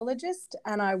psychologist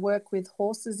and I work with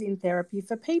horses in therapy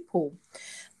for people.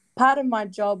 Part of my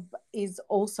job is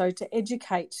also to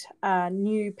educate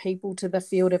new people to the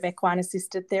field of equine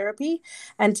assisted therapy.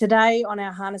 And today on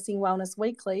our Harnessing Wellness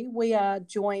Weekly, we are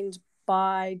joined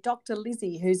by Dr.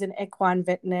 Lizzy, who's an equine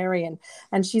veterinarian,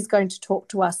 and she's going to talk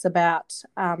to us about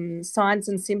signs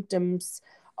and symptoms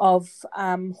of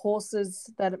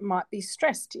horses that might be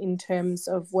stressed in terms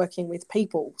of working with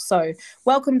people. So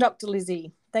welcome, Dr.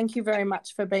 Lizzy. Thank you very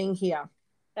much for being here.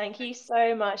 Thank you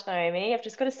so much, Naomi. I've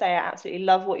just got to say, I absolutely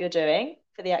love what you're doing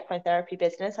for the equine therapy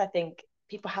business. I think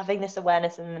people having this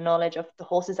awareness and the knowledge of the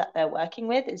horses that they're working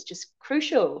with is just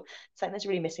crucial. Something that's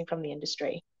really missing from the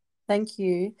industry. Thank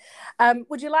you.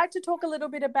 Would you like to talk a little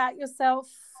bit about yourself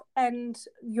and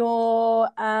your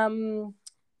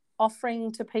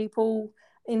offering to people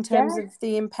in terms of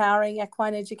the empowering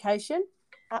equine education?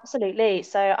 Absolutely.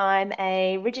 So I'm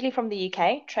originally from the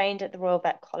UK, trained at the Royal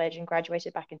Vet College and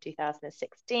graduated back in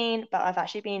 2016, but I've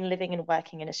actually been living and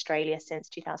working in Australia since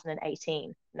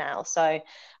 2018 now. So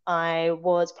I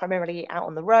was primarily out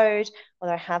on the road,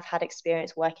 although I have had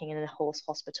experience working in a horse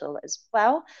hospital as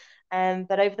well.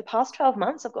 But over the past 12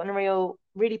 months, I've gotten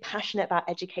really passionate about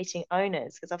educating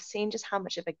owners because I've seen just how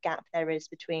much of a gap there is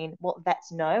between what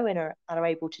vets know and are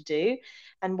able to do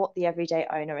and what the everyday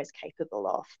owner is capable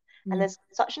of. And there's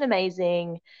such an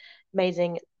amazing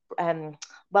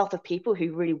wealth of people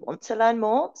who really want to learn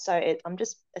more. So I'm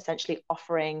just essentially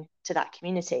offering to that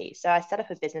community. So I set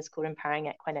up a business called Empowering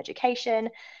Equine Education,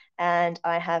 and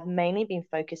I have mainly been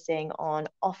focusing on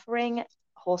offering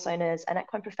horse owners and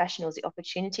equine professionals the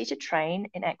opportunity to train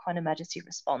in equine emergency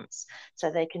response so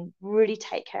they can really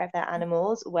take care of their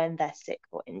animals when they're sick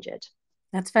or injured.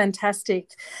 That's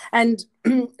fantastic. And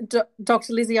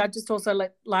Dr. Lizzy, I'd just also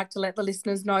like to let the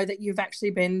listeners know that you've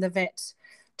actually been the vet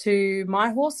to my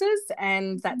horses,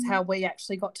 and that's how we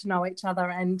actually got to know each other.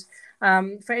 And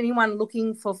for anyone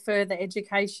looking for further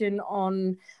education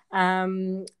on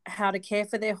how to care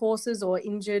for their horses or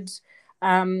injured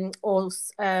or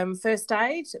first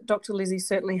aid, Dr. Lizzy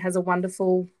certainly has a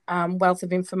wonderful wealth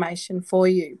of information for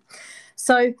you.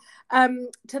 So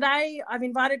today I've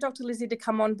invited Dr. Lizzy to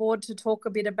come on board to talk a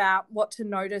bit about what to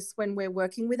notice when we're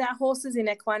working with our horses in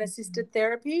equine assisted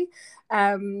therapy.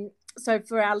 So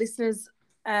for our listeners,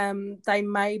 they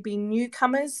may be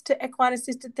newcomers to equine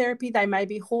assisted therapy, they may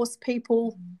be horse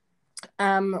people,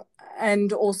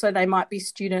 and also they might be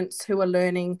students who are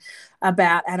learning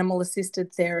about animal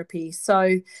assisted therapy.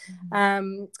 So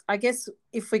I guess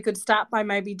if we could start by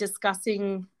maybe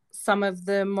discussing some of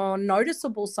the more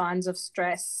noticeable signs of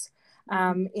stress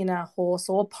in a horse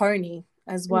or pony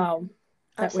as well.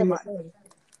 Absolutely.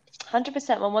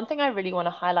 100%. Well, one thing I really want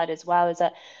to highlight as well is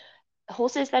that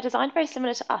horses, they're designed very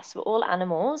similar to us. We're all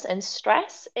animals, and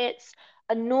stress, it's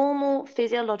a normal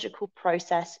physiological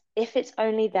process if it's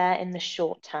only there in the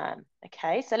short term.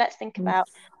 Okay, so let's think about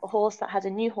a horse that has a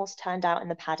new horse turned out in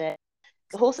the paddock.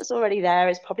 The horse that's already there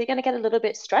is probably going to get a little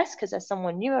bit stressed because there's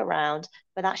someone new around,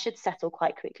 but that should settle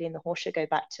quite quickly and the horse should go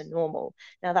back to normal.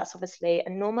 Now, that's obviously a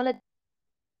normal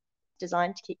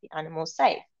designed to keep the animals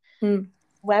safe.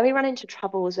 Where we run into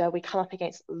trouble is where we come up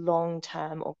against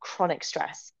long-term or chronic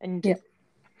stress. And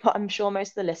but I'm sure most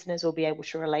of the listeners will be able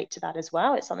to relate to that as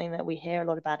well. It's something that we hear a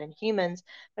lot about in humans,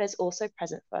 but it's also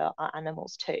present for our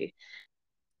animals too.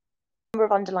 Number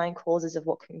of underlying causes of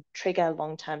what can trigger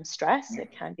long-term stress.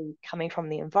 It can be coming from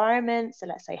the environment, so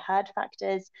let's say herd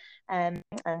factors and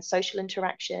social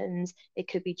interactions. It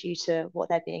could be due to what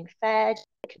they're being fed.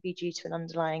 It could be due to an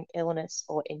underlying illness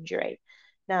or injury.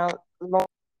 Now, long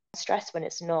stress, when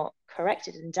it's not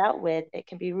corrected and dealt with, it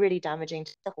can be really damaging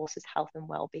to the horse's health and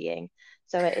well-being.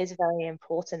 So it is very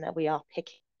important that we are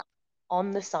picking up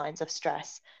on the signs of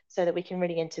stress so that we can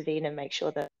really intervene and make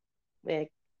sure that we're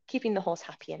keeping the horse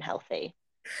happy and healthy.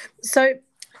 So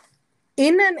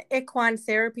in an equine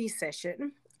therapy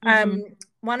session,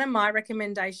 one of my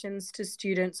recommendations to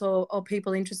students or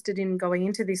people interested in going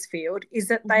into this field is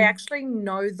that they actually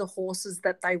know the horses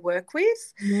that they work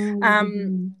with.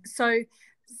 So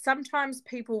sometimes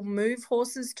people move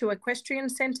horses to equestrian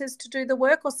centres to do the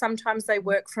work, or sometimes they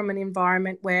work from an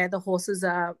environment where the horses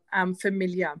are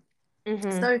familiar.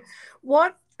 So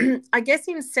what I guess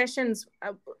in sessions,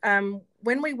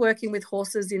 when we're working with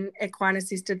horses in equine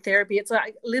assisted therapy, it's a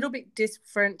little bit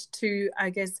different to, I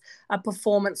guess, a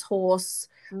performance horse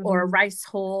or a race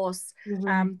horse,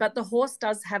 but the horse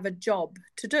does have a job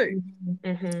to do.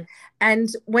 And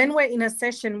when we're in a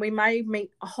session, we may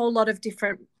meet a whole lot of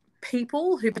different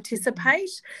people who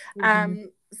participate.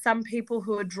 Some people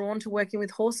who are drawn to working with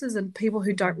horses and people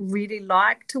who don't really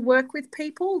like to work with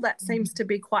people. That seems to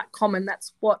be quite common.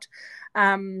 That's one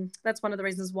of the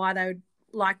reasons why they would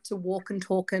like to walk and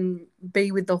talk and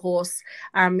be with the horse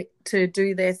to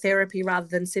do their therapy rather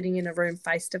than sitting in a room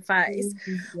face to face.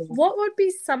 What would be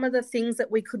some of the things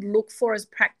that we could look for as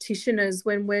practitioners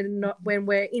when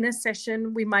we're in a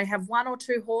session? We may have 1 or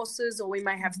 2 horses, or we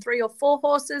may have 3 or 4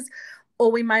 horses,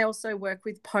 or we may also work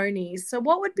with ponies. So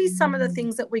what would be some of the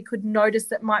things that we could notice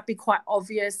that might be quite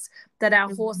obvious that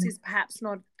our horse is perhaps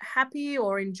not happy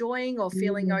or enjoying or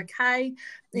feeling okay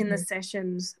in the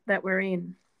sessions that we're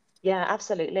in? Yeah,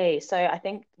 absolutely. So I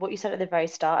think what you said at the very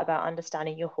start about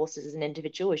understanding your horses as an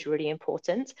individual is really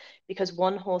important, because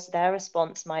one horse, their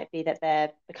response might be that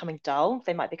they're becoming dull,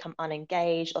 they might become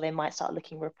unengaged, or they might start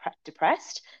looking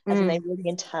depressed, as in they really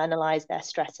internalize their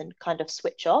stress and kind of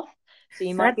switch off. So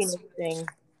you might be noticing.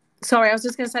 Sorry, I was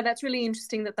just going to say that's really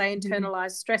interesting that they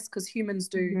internalize stress, because humans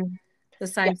do the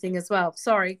same thing as well.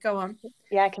 Sorry, go on.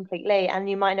 Yeah, completely. And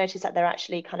you might notice that they're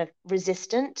actually kind of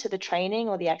resistant to the training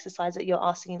or the exercise that you're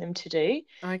asking them to do.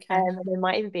 Okay. And they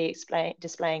might even be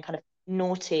displaying kind of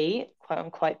naughty, quote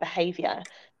unquote, behavior.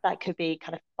 That could be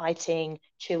kind of biting,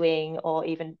 chewing, or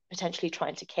even potentially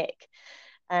trying to kick.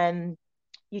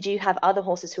 You do have other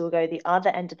horses who will go the other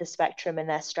end of the spectrum, and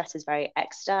their stress is very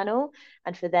external.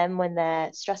 And for them, when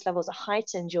their stress levels are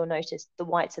heightened, you'll notice the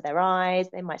whites of their eyes,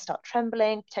 they might start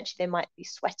trembling, potentially they might be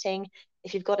sweating.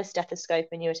 If you've got a stethoscope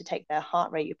and you were to take their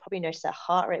heart rate, you'd probably notice their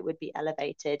heart rate would be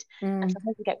elevated. And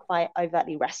sometimes they get quite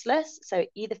overtly restless. So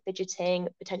either fidgeting,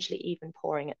 potentially even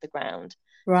pawing at the ground.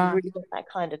 Right. So you've really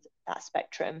got that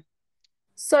spectrum.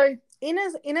 So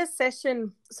in a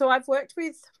session, so I've worked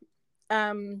with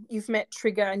you've met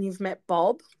Trigger and you've met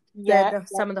Bob. They're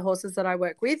some of the horses that I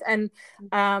work with. And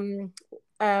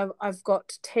I've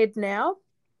got Ted now,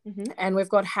 and we've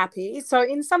got Happy. So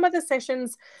in some of the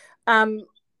sessions,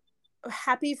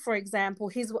 Happy, for example,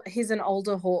 he's an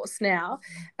older horse now,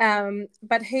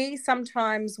 but he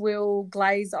sometimes will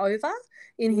glaze over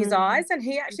in his eyes, and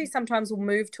he actually sometimes will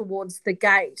move towards the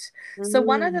gate. So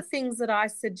one of the things that I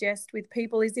suggest with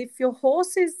people is, if your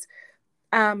horse is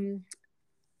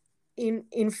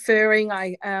inferring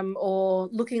or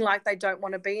looking like they don't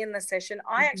want to be in the session,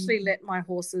 I actually let my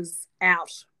horses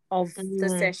out of the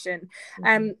session.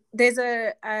 There's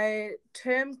a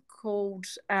term called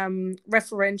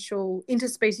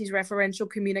interspecies referential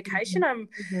communication,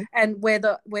 and where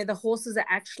the horses are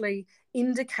actually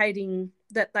indicating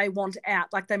that they want out,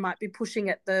 like they might be pushing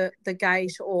at the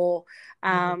gate, or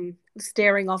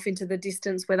staring off into the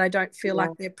distance where they don't feel like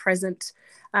they're present.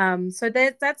 So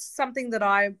that's something that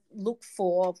I look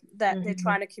for, that they're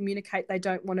trying to communicate they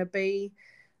don't want to be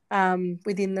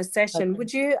within the session.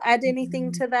 Would you add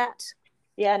anything to that?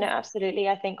 Yeah, no, absolutely.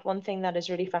 I think one thing that is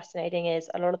really fascinating is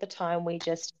a lot of the time we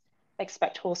just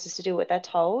expect horses to do what they're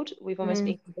told. We've almost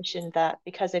been conditioned that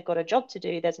because they've got a job to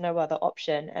do, there's no other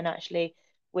option. And actually,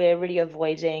 we're really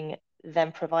avoiding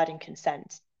them providing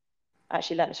consent. I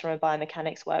actually learned this from a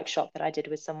biomechanics workshop that I did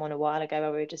with someone a while ago,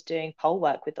 where we were just doing pole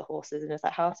work with the horses. And it's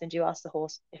like, how often do you ask the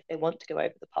horse if they want to go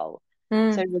over the pole?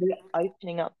 So really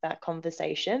opening up that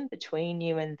conversation between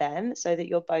you and them, so that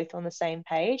you're both on the same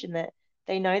page and that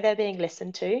they know they're being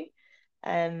listened to.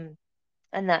 And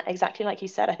that, exactly like you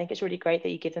said, I think it's really great that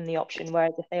you give them the option.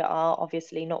 Whereas if they are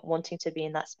obviously not wanting to be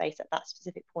in that space at that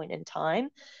specific point in time,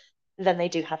 then they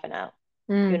do have an out.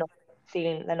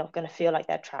 They're not going to feel like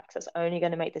they're trapped. That's only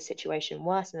going to make the situation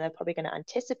worse, and they're probably going to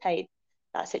anticipate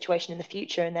that situation in the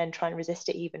future and then try and resist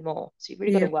it even more. So you've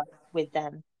really got to work with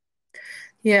them.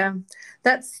 Yeah,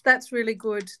 that's really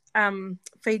good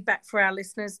feedback for our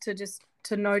listeners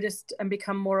to notice and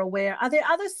become more aware. Are there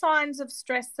other signs of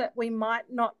stress that might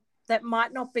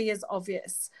not be as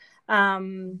obvious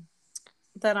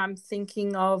that I'm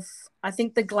thinking of? I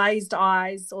think the glazed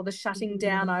eyes or the shutting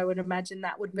down, I would imagine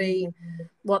that would be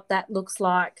what that looks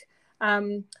like.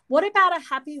 What about a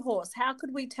happy horse? How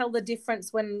could we tell the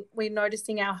difference when we're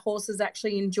noticing our horses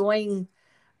actually enjoying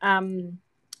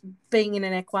being in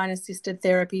an equine assisted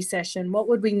therapy session? What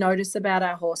would we notice about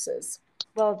our horses?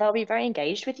 Well, they'll be very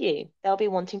engaged with you. They'll be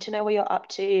wanting to know what you're up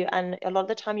to. And a lot of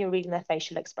the time you're reading their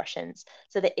facial expressions.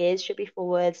 So the ears should be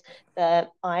forwards, the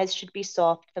eyes should be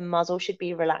soft, the muzzle should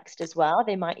be relaxed as well.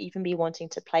 They might even be wanting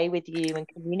to play with you and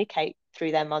communicate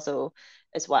through their muzzle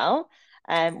as well.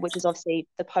 Which is obviously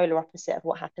the polar opposite of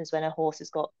what happens when a horse has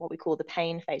got what we call the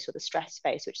pain face or the stress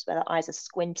face, which is where the eyes are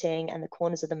squinting and the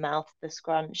corners of the mouth are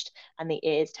scrunched and the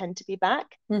ears tend to be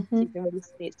back. So you can really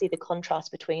see the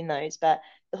contrast between those. But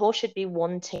the horse should be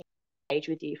wanting to engage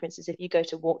with you. For instance, if you go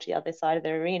to walk to the other side of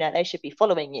the arena, they should be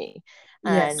following you.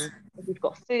 And if you've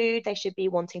got food, they should be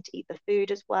wanting to eat the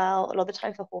food as well. A lot of the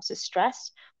time, if a horse is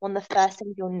stressed, one of the first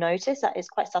things you'll notice that is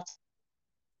quite subtle,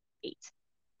 eat.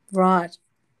 Right.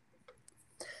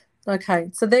 Okay,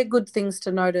 so they're good things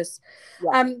to notice.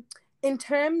 Yeah. In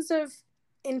terms of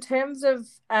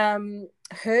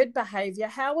herd behavior,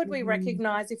 how would we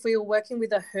recognize if we were working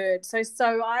with a herd? So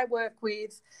I work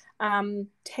with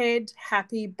Ted,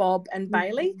 Happy, Bob, and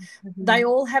Bailey. They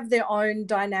all have their own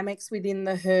dynamics within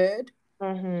the herd.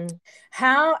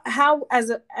 How as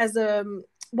a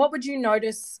what would you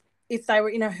notice if they were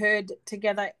in a herd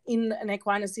together in an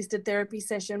equine assisted therapy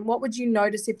session? What would you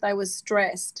notice if they were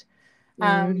stressed?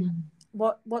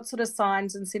 What sort of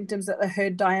signs and symptoms that the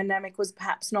herd dynamic was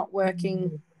perhaps not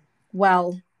working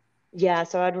well? Yeah,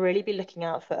 so I'd really be looking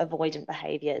out for avoidant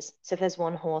behaviors. So if there's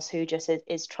one horse who just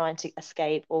is trying to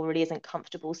escape or really isn't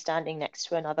comfortable standing next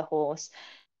to another horse,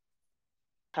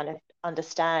 kind of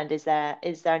understand, is there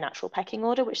a natural pecking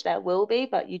order, which there will be,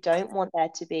 but you don't want there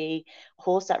to be a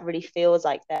horse that really feels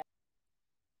like they're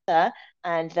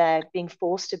and they're being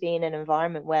forced to be in an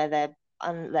environment where they're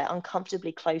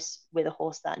uncomfortably close with a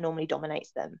horse that normally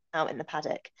dominates them out in the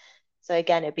paddock. So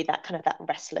again, it'd be that kind of that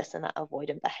restless and that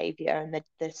avoidant behavior, and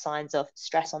the signs of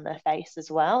stress on their face as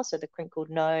well. So the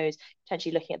crinkled nose,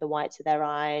 potentially looking at the whites of their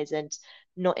eyes, and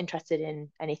not interested in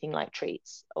anything like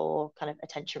treats or kind of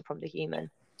attention from the human.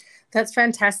 That's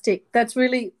fantastic. That's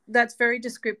very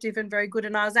descriptive and very good.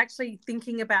 And I was actually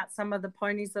thinking about some of the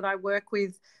ponies that I work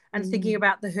with and thinking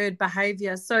about the herd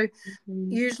behavior. So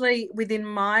usually within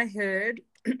my herd,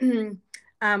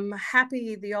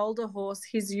 Happy, the older horse,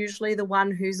 he's usually the one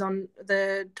who's on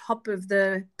the top of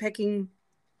the pecking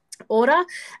order,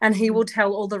 and he will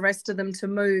tell all the rest of them to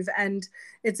move, and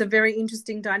it's a very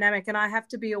interesting dynamic, and I have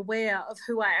to be aware of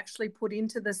who I actually put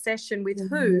into the session with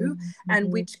who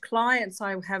and which clients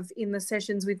I have in the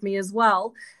sessions with me as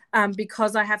well,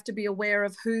 because I have to be aware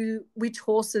of which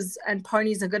horses and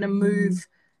ponies are going to move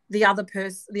the other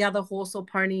horse or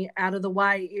pony out of the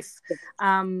way if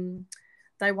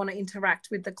they want to interact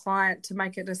with the client, to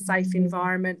make it a safe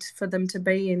environment for them to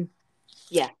be in.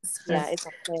 Yeah,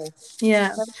 exactly.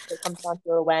 Yeah. It comes down to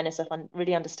your awareness of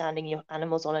really understanding your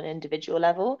animals on an individual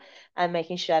level and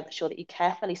making sure that you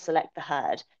carefully select the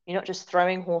herd. You're not just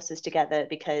throwing horses together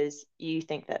because you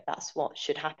think that that's what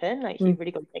should happen. Like you've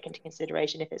really got to take into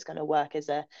consideration if it's going to work as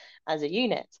a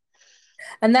unit.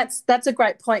 And that's a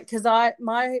great point, because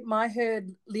my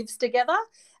herd lives together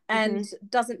and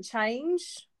doesn't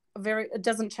change. It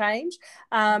doesn't change.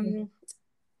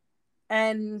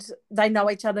 And they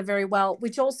know each other very well,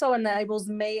 which also enables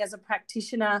me as a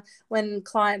practitioner, when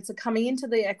clients are coming into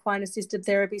the equine assisted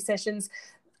therapy sessions,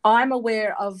 I'm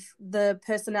aware of the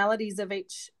personalities of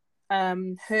each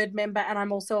herd member, and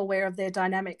I'm also aware of their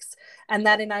dynamics, and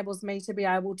that enables me to be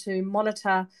able to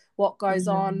monitor what goes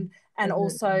on and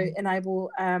also enable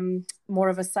more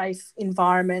of a safe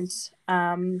environment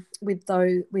with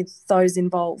those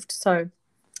involved. So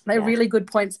they're really good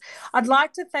points. I'd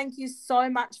like to thank you so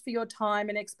much for your time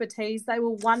and expertise. They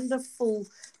were wonderful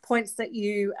points that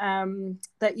you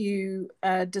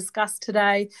discussed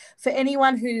today. For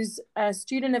anyone who's a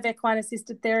student of equine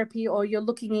assisted therapy, or you're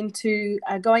looking into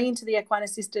going into the equine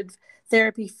assisted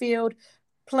therapy field,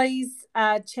 please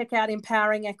check out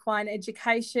Empowering Equine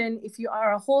Education. If you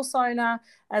are a horse owner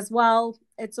as well,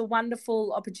 it's a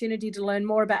wonderful opportunity to learn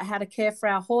more about how to care for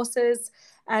our horses.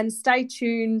 And stay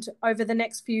tuned. Over the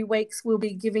next few weeks, we'll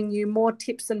be giving you more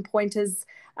tips and pointers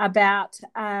about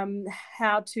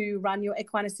how to run your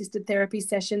equine assisted therapy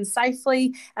sessions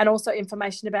safely, and also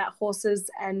information about horses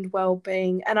and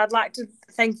well-being. And I'd like to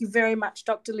thank you very much,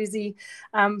 Dr. Lizzy,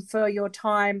 for your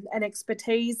time and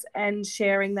expertise and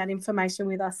sharing that information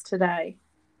with us today.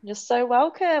 You're so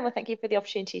welcome. Well, thank you for the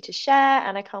opportunity to share,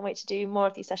 and I can't wait to do more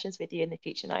of these sessions with you in the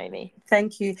future, Naomi.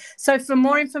 Thank you. So for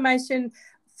more information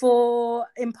for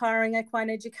Empowering Equine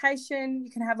Education,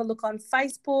 you can have a look on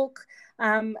Facebook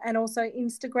and also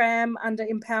Instagram under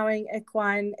Empowering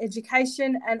Equine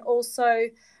Education. And also,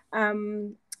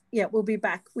 we'll be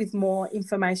back with more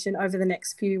information over the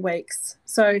next few weeks.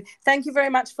 So thank you very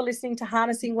much for listening to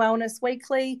Harnessing Wellness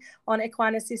Weekly on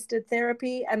equine assisted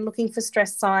therapy and looking for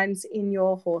stress signs in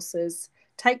your horses.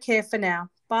 Take care for now.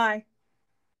 Bye.